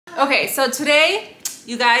Okay, so today,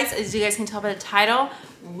 you guys, as you guys can tell by the title,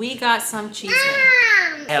 we got some cheese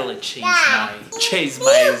night. Hella cheese night. Cheese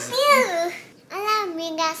night. Hola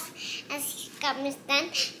amigas, así como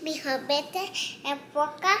están, mi juguete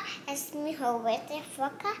enfoca, es mi juguete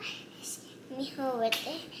foca, es mi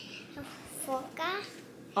juguete foca.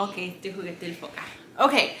 Okay, tu juguete el foca.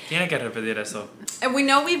 Okay. Tiene que repetir eso. And we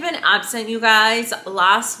know we've been absent, you guys.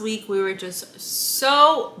 Last week we were just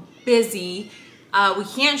so busy. We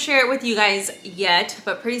can't share it with you guys yet,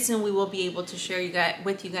 but pretty soon we will be able to share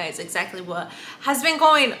with you guys exactly what has been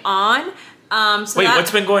going on. Wait,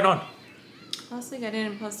 what's been going on? Last week I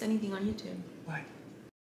didn't post anything on YouTube. Why?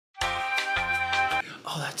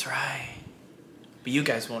 Oh, that's right. But you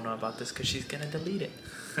guys won't know about this because she's gonna delete it.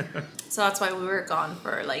 So that's why we were gone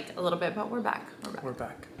for like a little bit, but we're back. We're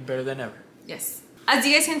back. Better than ever. Yes. As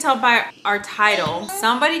you guys can tell by our title,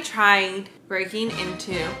 somebody tried breaking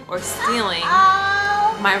into or stealing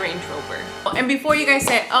my Range Rover. And before you guys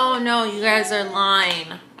say, oh no, you guys are lying,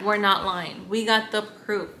 we're not lying. We got the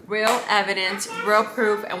proof, real evidence, real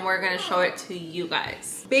proof, and we're gonna show it to you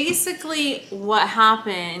guys. Basically, what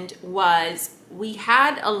happened was we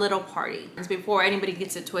had a little party. Before anybody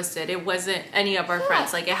gets it twisted, it wasn't any of our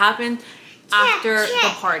friends. Like, it happened after the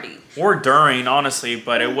party. Or during, honestly,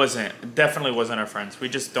 but it definitely wasn't our friends. We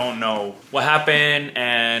just don't know what happened,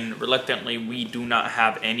 and reluctantly, we do not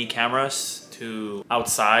have any cameras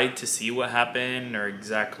outside to see what happened or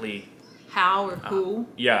exactly how or who.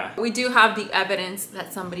 Yeah. We do have the evidence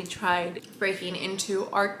that somebody tried breaking into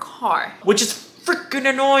our car. Which is freaking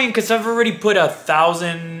annoying because I've already put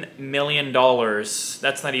 $1,000 million.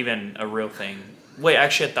 That's not even a real thing. Wait,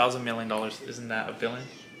 actually $1,000 million, isn't that a billion?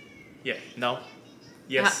 Yeah, no?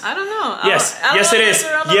 Yes. I don't know. Yes, yes it is.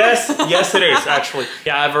 Yes it is, actually.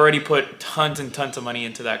 Yeah, I've already put tons and tons of money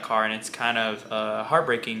into that car, and it's kind of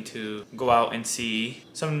heartbreaking to go out and see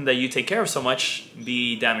something that you take care of so much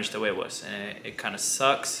be damaged the way it was. And it kind of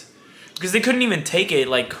sucks. Because they couldn't even take it,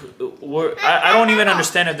 like, I don't even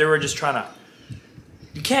understand if they were just trying to...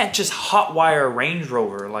 You can't just hotwire a Range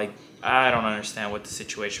Rover, like, I don't understand what the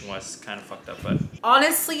situation was. Kind of fucked up, but...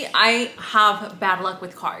 Honestly, I have bad luck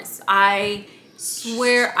with cars. I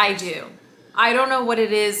swear I do. I don't know what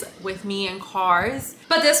it is with me and cars,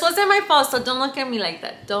 but this wasn't my fault, so don't look at me like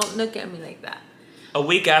that. Don't look at me like that. A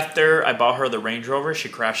week after I bought her the Range Rover, she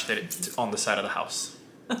crashed it on the side of the house.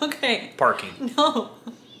 Okay. Parking. No.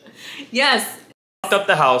 Yes. Fucked up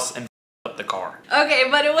the house and up the car. Okay,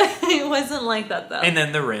 but it wasn't like that though. And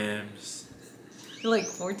then the rims. Like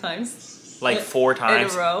 4 times. Like 4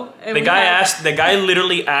 times in a row. And the guy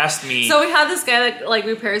literally asked me. So we have this guy that like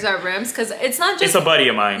repairs our rims, because it's not just... It's a buddy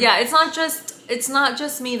of mine. Yeah, it's not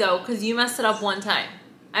just me though, because you messed it up one time.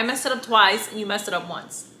 I messed it up twice and you messed it up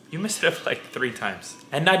once. You messed it up like 3 times.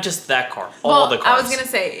 And not just that car, all the cars. I was gonna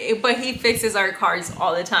say, but he fixes our cars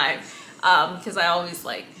all the time. Because I always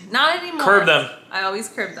like, not anymore. Curb them. I always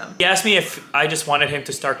curb them. He asked me if I just wanted him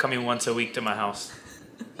to start coming once a week to my house.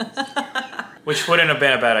 Which wouldn't have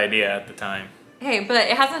been a bad idea at the time. Hey, but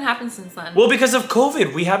it hasn't happened since then. Well, because of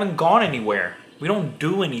COVID, we haven't gone anywhere. We don't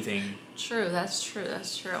do anything. True, that's true,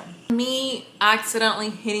 that's true. Me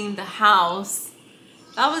accidentally hitting the house,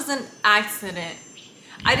 that was an accident.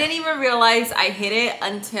 I didn't even realize I hit it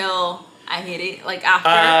until I hit it, like after.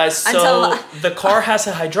 The car has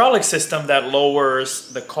a hydraulic system that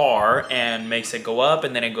lowers the car and makes it go up,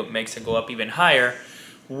 and then it makes it go up even higher.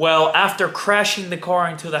 Well, after crashing the car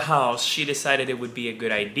into the house, she decided it would be a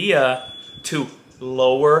good idea to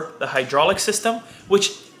lower the hydraulic system,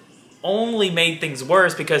 which only made things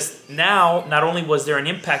worse because now not only was there an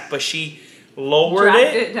impact, but she lowered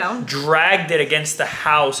it down, dragged it against the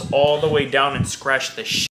house all the way down, and scratched the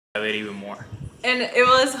shit out of it even more. And it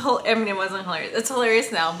was, I mean, it wasn't hilarious. It's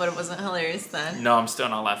hilarious now, but it wasn't hilarious then. No, I'm still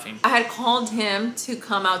not laughing. I had called him to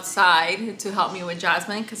come outside to help me with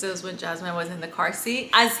Jasmine, because it was when Jasmine was in the car seat.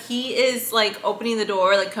 As he is like opening the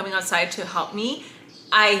door, like coming outside to help me,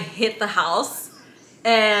 I hit the house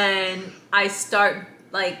and I start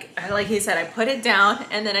like he said, I put it down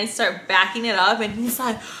and then I start backing it up, and he's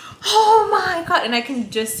like, oh my God. And I can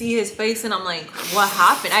just see his face and I'm like, what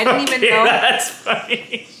happened? I didn't even know. That's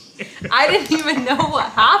funny. I didn't even know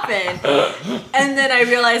what happened. And then I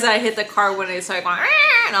realized I hit the car when it started going,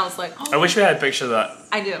 and I was like, oh. I wish we had a picture of that.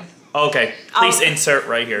 I do. Okay, please insert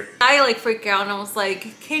right here. I like freaked out and I was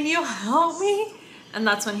like, can you help me? And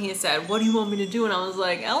that's when he said, what do you want me to do? And I was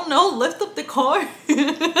like, I don't know, lift up the car.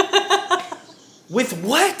 With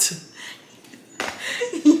what?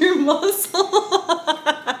 Your muscle.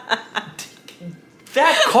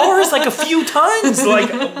 That car is like a few tons.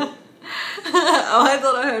 Like. Oh, I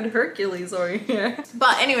thought I had Hercules over here.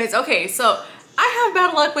 But anyways, okay, so I have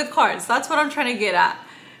bad luck with cars. That's what I'm trying to get at.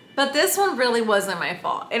 But this one really wasn't my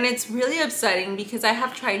fault. And it's really upsetting because I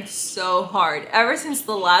have tried so hard. Ever since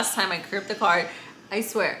the last time I curbed the car, I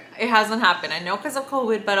swear, it hasn't happened. I know because of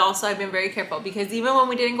COVID, but also I've been very careful. Because even when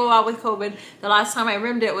we didn't go out with COVID, the last time I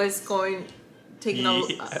rimmed it was taking a...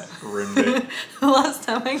 rimmed it. The last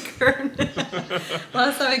time I curbed it.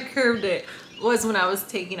 Last time I curbed it was when I was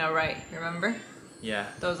taking a right, remember? Yeah.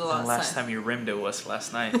 That was the last time you rimmed it was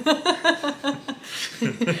last night.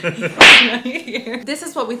 This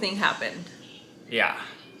is what we think happened. Yeah.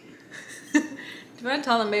 Do you want to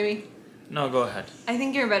tell them, baby? No, go ahead. I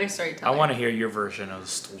think you're a better storyteller. I want to hear your version of the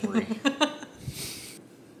story.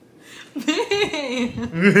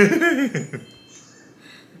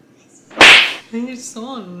 You're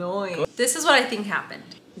so annoying. This is what I think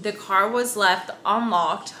happened. The car was left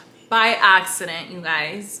unlocked by accident, you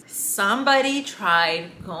guys. Somebody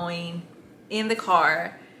tried going in the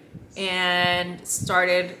car and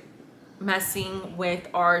started messing with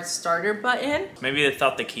our starter button. Maybe they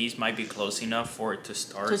thought the keys might be close enough for it to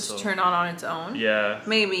start. To turn on its own. Yeah.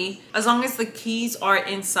 Maybe. As long as the keys are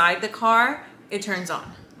inside the car, it turns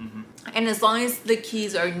on. And as long as the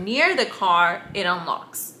keys are near the car, it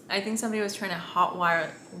unlocks. I think somebody was trying to hot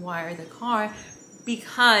wire the car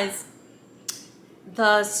because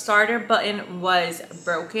the starter button was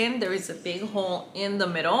broken. There was a big hole in the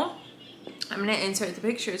middle. I'm gonna insert the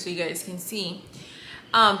picture so you guys can see.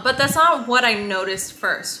 But that's not what I noticed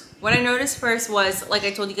first. What I noticed first was, like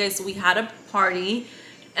I told you guys, we had a party,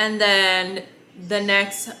 and then the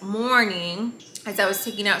next morning, as I was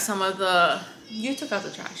taking out some of the, you took out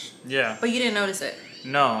the trash. Yeah. But you didn't notice it.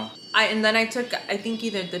 No. And then I took, I think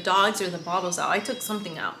either the dogs or the bottles out. I took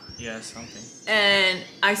something out. Yeah, something. And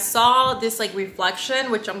I saw this like reflection,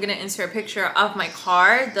 which I'm gonna insert a picture of my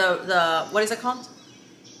car. The what is it called?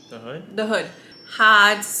 The hood? The hood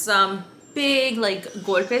had some big like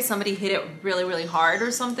golpes. Somebody hit it really, really hard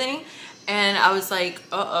or something. And I was like,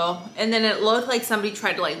 uh-oh. And then it looked like somebody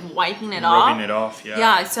tried to like wiping it off. Rubbing it off, yeah.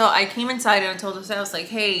 Yeah, so I came inside and I told the I was like,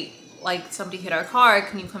 hey, like somebody hit our car.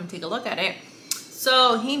 Can you come take a look at it?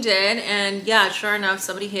 So he did, and yeah, sure enough,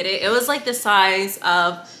 somebody hit it. It was like the size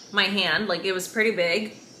of my hand. Like it was pretty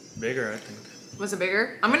big. Bigger, I think. Was it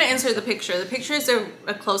bigger? I'm gonna insert the picture. The picture is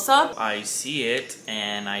a close-up. I see it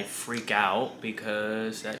and I freak out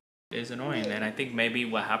because that is annoying. And I think maybe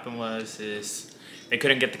what happened is they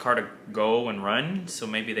couldn't get the car to go and run, so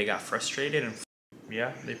maybe they got frustrated and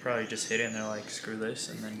yeah, they probably just hit it and they're like, screw this,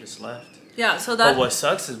 and then just left. Yeah, so that. But what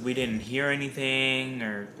sucks is we didn't hear anything,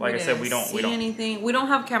 or like I said, we don't see anything. We don't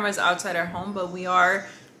have cameras outside our home, but we are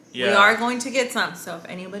going to get some. So if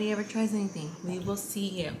anybody ever tries anything, we will see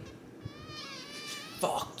you.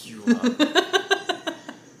 Fuck you up.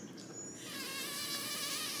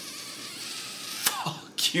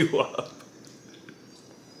 Fuck you up.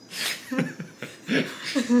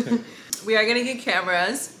 We are gonna get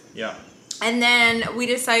cameras. Yeah. And then we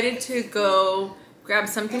decided to go grab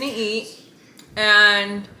something to eat,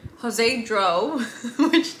 and Jose drove,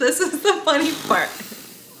 which this is the funny part.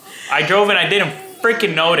 I drove and I didn't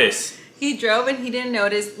freaking notice. He drove and he didn't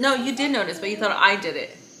notice. No, you did notice, but you thought I did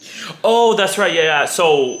it. Oh, that's right. Yeah.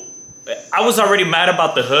 So I was already mad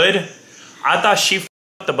about the hood. I thought she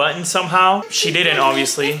f***ed the button somehow. She didn't,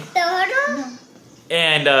 obviously.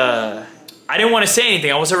 And I didn't want to say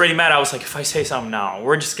anything. I was already mad. I was like, if I say something now,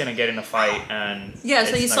 we're just gonna get in a fight. And yeah,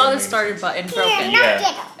 so you saw the starter button broken.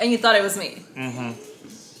 Yeah. And you thought it was me. Mm-hmm.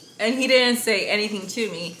 And he didn't say anything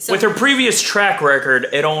to me. So with her previous track record,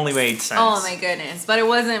 it only made sense. Oh my goodness, but it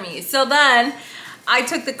wasn't me. So then I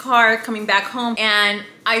took the car coming back home and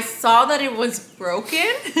I saw that it was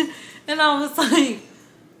broken. And I was like,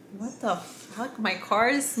 what the fuck? My car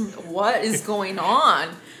is, what is going on?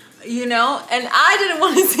 You know? And I didn't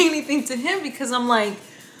want to say anything to him because I'm like,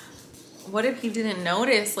 what if he didn't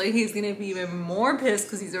notice? Like, he's gonna be even more pissed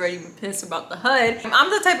because he's already pissed about the hood.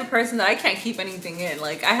 I'm the type of person that I can't keep anything in.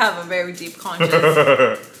 Like, I have a very deep conscience.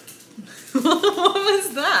 What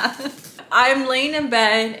was that? I'm laying in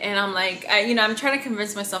bed and I'm like, I'm trying to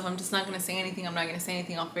convince myself I'm just not gonna say anything. I'm not gonna say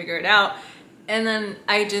anything. I'll figure it out. And then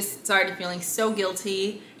I just started feeling so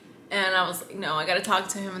guilty. And I was like, no, I gotta talk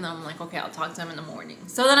to him. And then I'm like, okay, I'll talk to him in the morning.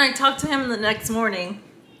 So then I talked to him the next morning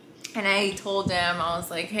and I told him, I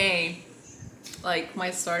was like, hey, like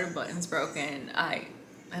my starter button's broken. I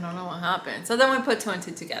don't know what happened. So then we put 2 and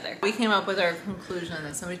 2 together. We came up with our conclusion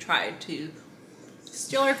that somebody tried to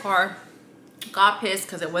steal our car, got pissed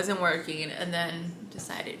because it wasn't working, and then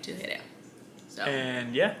decided to hit it. So.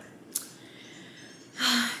 And yeah.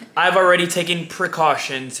 I've already taken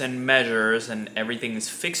precautions and measures and everything is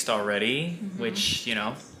fixed already, which,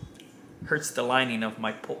 hurts the lining of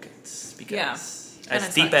my pockets because Yeah,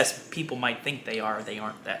 as deep as people might think they aren't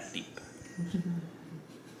that deep.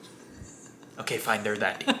 Okay, fine, they're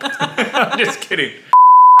that deep. I'm just kidding.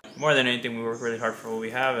 More than anything, we work really hard for what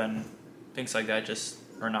we have, and things like that just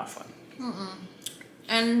are not fun.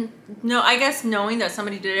 And no, I guess knowing that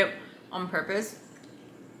somebody did it on purpose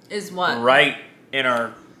is what? Right in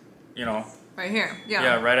our, you know. Right here. Yeah.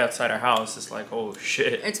 Yeah, right outside our house. It's like, oh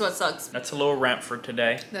shit. It's what sucks. That's a little rant for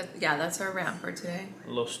today. Yeah, that's our rant for today. A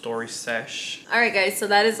little story sesh. Alright guys, so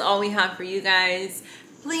that is all we have for you guys.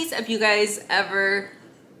 Please, if you guys ever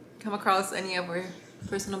come across any of our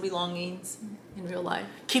personal belongings in real life,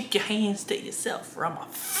 keep your hands to yourself or I'm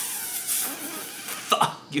gonna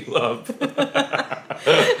fuck you up.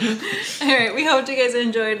 Alright, we hope you guys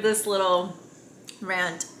enjoyed this little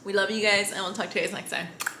rant. We love you guys and we'll talk to you guys next time.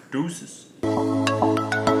 Deuces.